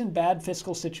countries in bad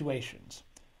fiscal situations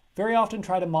very often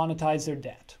try to monetize their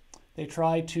debt. They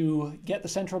try to get the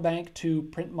central bank to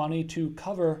print money to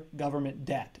cover government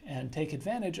debt and take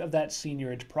advantage of that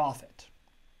seigniorage profit.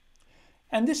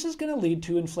 And this is going to lead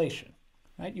to inflation.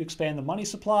 Right? You expand the money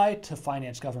supply to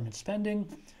finance government spending,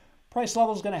 price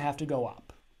level is going to have to go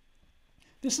up.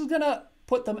 This is going to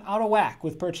put them out of whack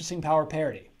with purchasing power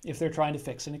parity if they're trying to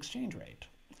fix an exchange rate.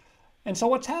 And so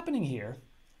what's happening here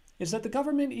is that the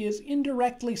government is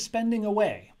indirectly spending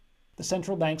away the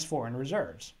central bank's foreign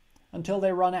reserves until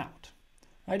they run out.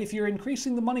 Right? If you're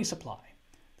increasing the money supply,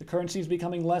 the currency is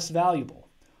becoming less valuable.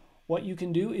 What you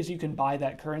can do is you can buy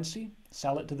that currency,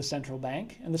 sell it to the central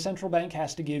bank, and the central bank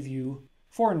has to give you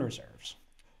foreign reserves.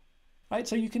 Right?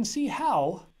 So you can see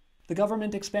how the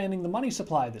government expanding the money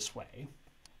supply this way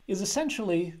is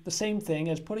essentially the same thing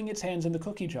as putting its hands in the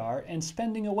cookie jar and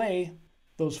spending away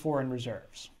those foreign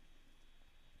reserves.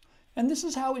 And this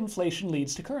is how inflation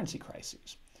leads to currency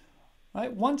crises.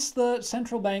 Right? Once the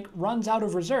central bank runs out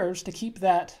of reserves to keep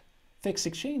that fixed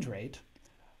exchange rate,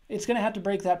 it's going to have to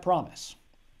break that promise.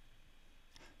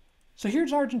 So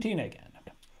here's Argentina again.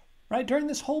 Right? During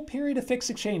this whole period of fixed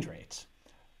exchange rates,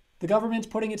 the government's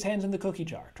putting its hands in the cookie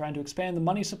jar, trying to expand the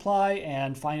money supply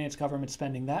and finance government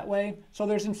spending that way. So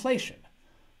there's inflation,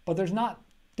 but there's not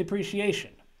depreciation.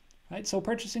 Right? So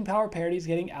purchasing power parity is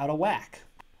getting out of whack.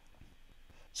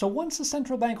 So once the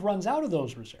central bank runs out of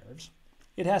those reserves,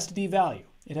 it has to devalue.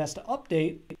 It has to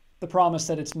update the promise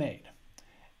that it's made.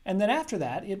 And then after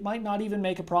that, it might not even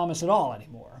make a promise at all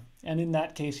anymore. And in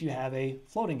that case, you have a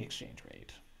floating exchange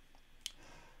rate.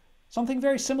 Something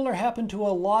very similar happened to a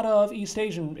lot of East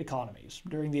Asian economies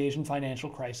during the Asian financial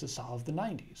crisis of the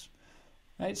 90s.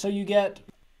 Right? So you get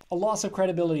a loss of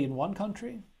credibility in one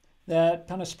country that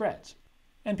kind of spreads.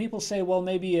 And people say, well,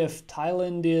 maybe if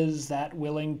Thailand is that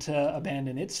willing to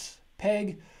abandon its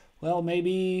peg, well,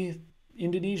 maybe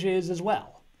Indonesia is as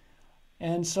well.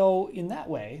 And so in that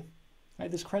way,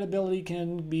 right, this credibility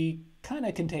can be kind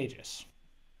of contagious.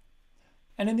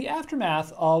 And in the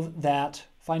aftermath of that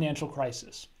financial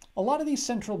crisis, a lot of these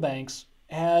central banks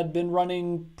had been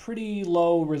running pretty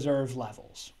low reserve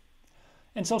levels.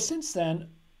 And so since then,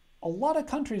 a lot of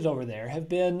countries over there have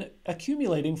been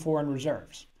accumulating foreign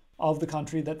reserves of the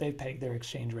country that they've pegged their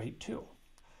exchange rate to.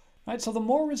 Right? So the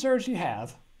more reserves you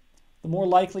have, the more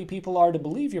likely people are to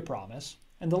believe your promise,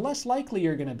 and the less likely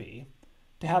you're going to be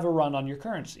to have a run on your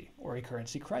currency or a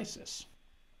currency crisis.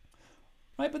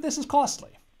 Right? But this is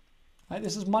costly. Right?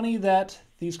 This is money that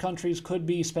these countries could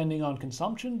be spending on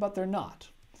consumption, but they're not.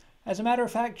 As a matter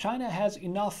of fact, China has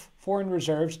enough foreign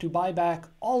reserves to buy back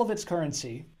all of its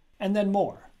currency and then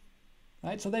more.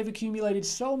 Right? So they've accumulated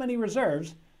so many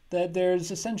reserves that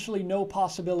there's essentially no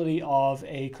possibility of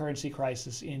a currency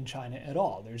crisis in China at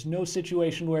all. There's no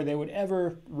situation where they would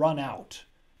ever run out,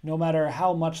 no matter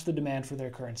how much the demand for their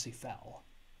currency fell.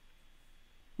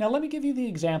 Now let me give you the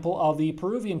example of the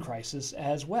Peruvian crisis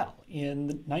as well in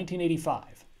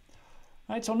 1985.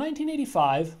 Right, so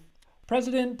 1985,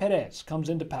 President Perez comes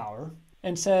into power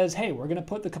and says, hey, we're going to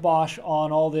put the kibosh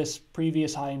on all this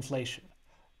previous high inflation,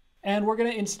 and we're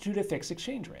going to institute a fixed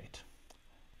exchange rate.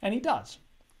 And he does.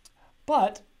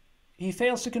 But he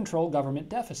fails to control government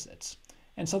deficits.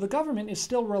 And so the government is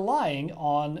still relying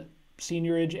on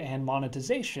seigniorage and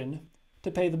monetization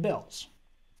to pay the bills.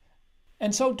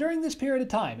 And so during this period of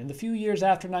time, in the few years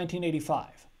after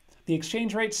 1985, the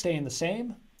exchange rates staying the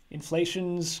same,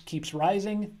 inflation keeps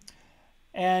rising,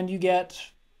 and you get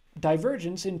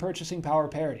divergence in purchasing power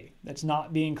parity that's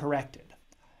not being corrected.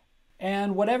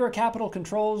 And whatever capital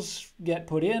controls get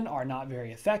put in are not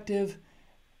very effective.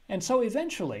 And so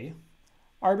eventually,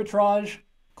 arbitrage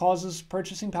causes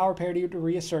purchasing power parity to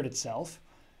reassert itself.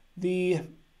 The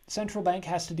central bank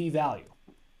has to devalue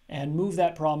and move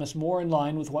that promise more in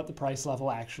line with what the price level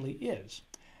actually is.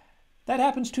 That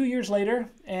happens 2 years later,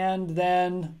 and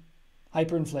then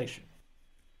hyperinflation.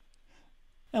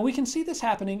 And we can see this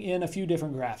happening in a few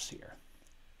different graphs here.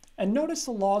 And notice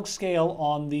the log scale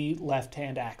on the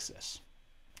left-hand axis.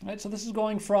 Right, so this is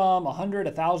going from 100,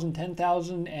 1,000,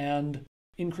 10,000, and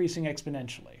increasing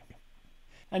exponentially.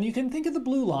 And you can think of the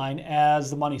blue line as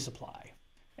the money supply,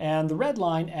 and the red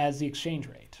line as the exchange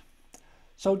rate.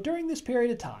 So during this period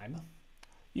of time,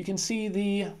 you can see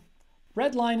the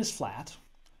red line is flat,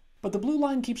 but the blue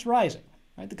line keeps rising.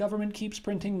 Right? The government keeps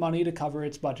printing money to cover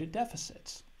its budget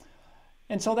deficits.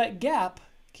 And so that gap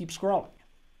keeps growing.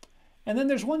 And then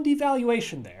there's one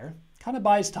devaluation there, kind of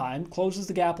buys time, closes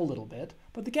the gap a little bit,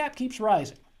 but the gap keeps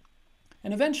rising.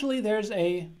 And eventually there's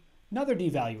another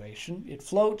devaluation, it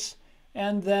floats,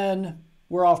 and then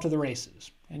we're off to the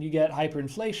races. And you get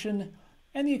hyperinflation,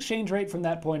 and the exchange rate from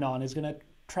that point on is going to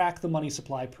track the money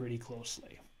supply pretty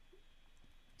closely.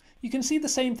 You can see the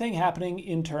same thing happening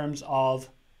in terms of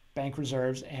bank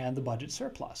reserves and the budget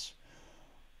surplus.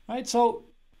 Right? So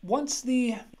once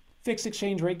the fixed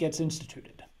exchange rate gets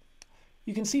instituted,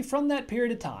 you can see from that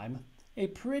period of time a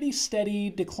pretty steady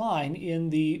decline in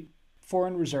the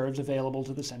foreign reserves available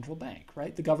to the central bank.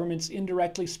 Right? The government's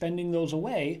indirectly spending those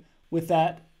away with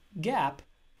that gap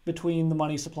between the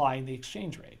money supply and the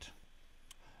exchange rate.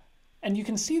 And you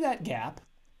can see that gap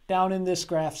down in this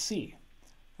graph C.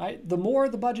 Right? The more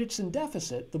the budget's in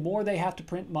deficit, the more they have to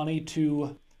print money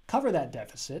to cover that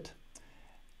deficit,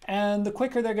 and the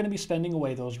quicker they're going to be spending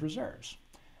away those reserves.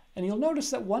 And you'll notice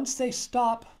that once they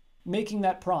stop making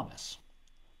that promise,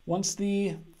 once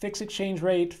the fixed exchange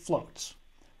rate floats,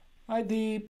 right,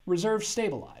 the reserves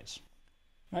stabilize,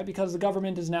 right, because the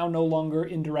government is now no longer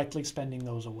indirectly spending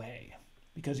those away,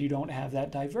 because you don't have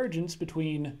that divergence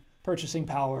between purchasing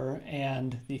power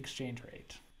and the exchange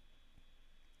rate.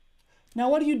 Now,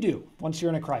 what do you do once you're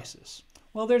in a crisis?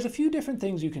 Well, there's a few different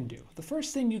things you can do. The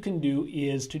first thing you can do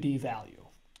is to devalue.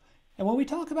 And when we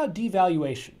talk about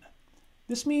devaluation,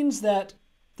 this means that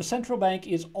the central bank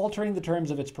is altering the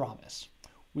terms of its promise.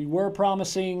 We were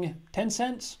promising 10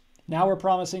 cents, now we're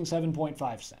promising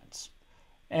 7.5 cents.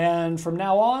 And from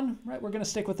now on, right, we're going to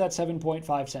stick with that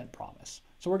 7.5 cent promise.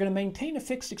 So we're going to maintain a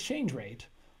fixed exchange rate,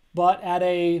 but at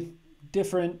a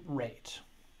different rate.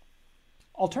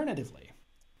 Alternatively,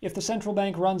 if the central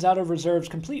bank runs out of reserves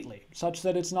completely, such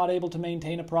that it's not able to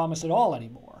maintain a promise at all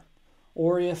anymore,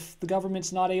 or if the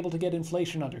government's not able to get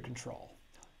inflation under control,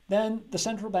 then the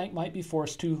central bank might be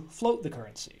forced to float the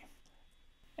currency.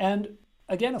 And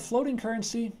again, a floating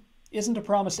currency isn't a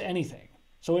promise to anything.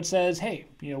 So it says, hey,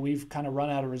 we've kind of run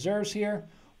out of reserves here.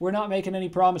 We're not making any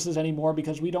promises anymore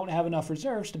because we don't have enough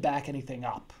reserves to back anything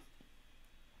up.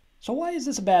 So why is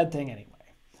this a bad thing anyway?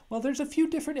 Well, there's a few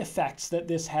different effects that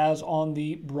this has on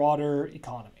the broader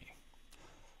economy.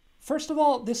 First of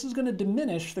all, this is going to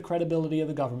diminish the credibility of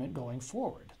the government going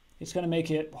forward. It's going to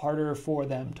make it harder for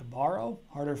them to borrow,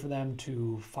 harder for them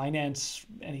to finance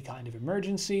any kind of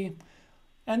emergency,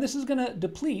 and this is going to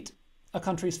deplete a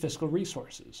country's fiscal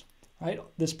resources, right?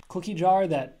 This cookie jar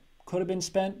that could have been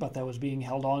spent, but that was being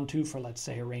held on to for, let's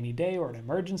say, a rainy day or an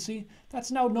emergency,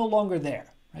 that's now no longer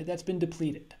there, right? That's been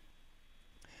depleted.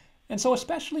 And so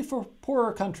especially for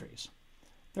poorer countries,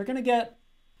 they're going to get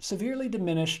severely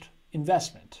diminished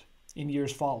investment in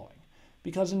years following,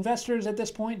 because investors at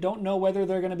this point don't know whether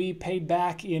they're going to be paid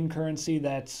back in currency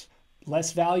that's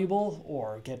less valuable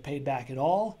or get paid back at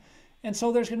all. And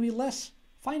so there's going to be less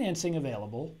financing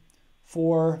available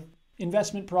for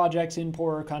investment projects in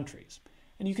poorer countries.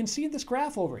 And you can see in this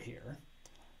graph over here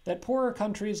that poorer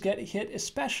countries get hit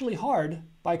especially hard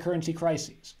by currency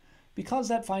crises because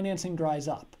that financing dries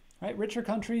up. Right? Richer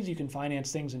countries, you can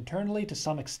finance things internally to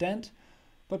some extent,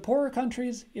 but poorer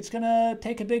countries, it's going to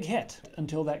take a big hit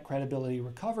until that credibility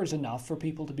recovers enough for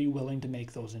people to be willing to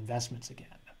make those investments again.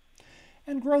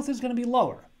 And growth is going to be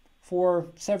lower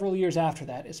for several years after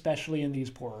that, especially in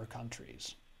these poorer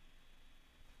countries.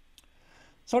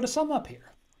 So to sum up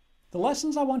here, the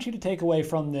lessons I want you to take away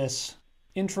from this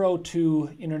intro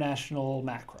to international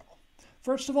macro,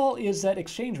 first of all, is that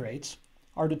exchange rates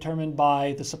are determined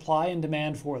by the supply and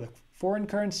demand for the foreign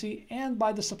currency and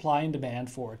by the supply and demand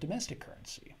for domestic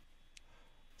currency.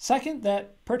 Second,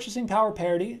 that purchasing power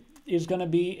parity is going to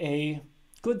be a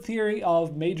good theory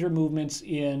of major movements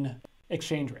in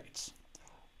exchange rates.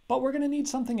 But we're going to need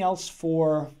something else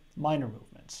for minor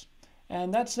movements.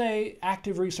 And that's an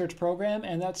active research program,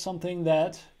 and that's something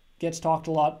that gets talked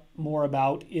a lot more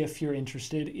about if you're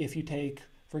interested, if you take,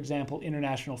 for example,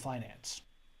 international finance.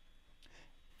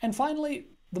 And finally,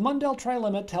 the Mundell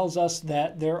Trilemma tells us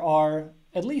that there are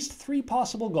at least 3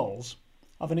 possible goals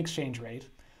of an exchange rate,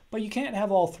 but you can't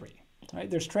have all 3, right?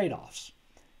 There's trade-offs.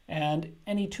 And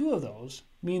any 2 of those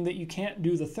mean that you can't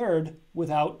do the third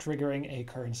without triggering a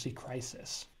currency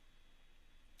crisis.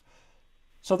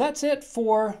 So that's it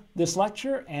for this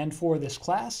lecture and for this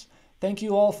class. Thank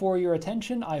you all for your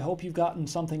attention. I hope you've gotten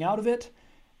something out of it.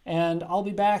 And I'll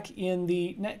be back in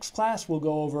the next class. We'll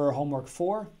go over homework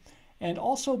 4. And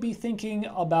also be thinking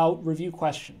about review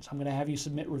questions. I'm going to have you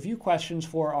submit review questions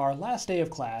for our last day of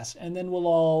class, and then we'll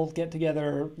all get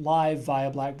together live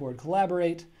via Blackboard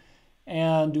Collaborate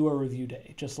and do a review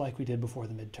day, just like we did before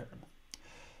the midterm.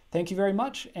 Thank you very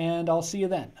much, and I'll see you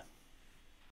then.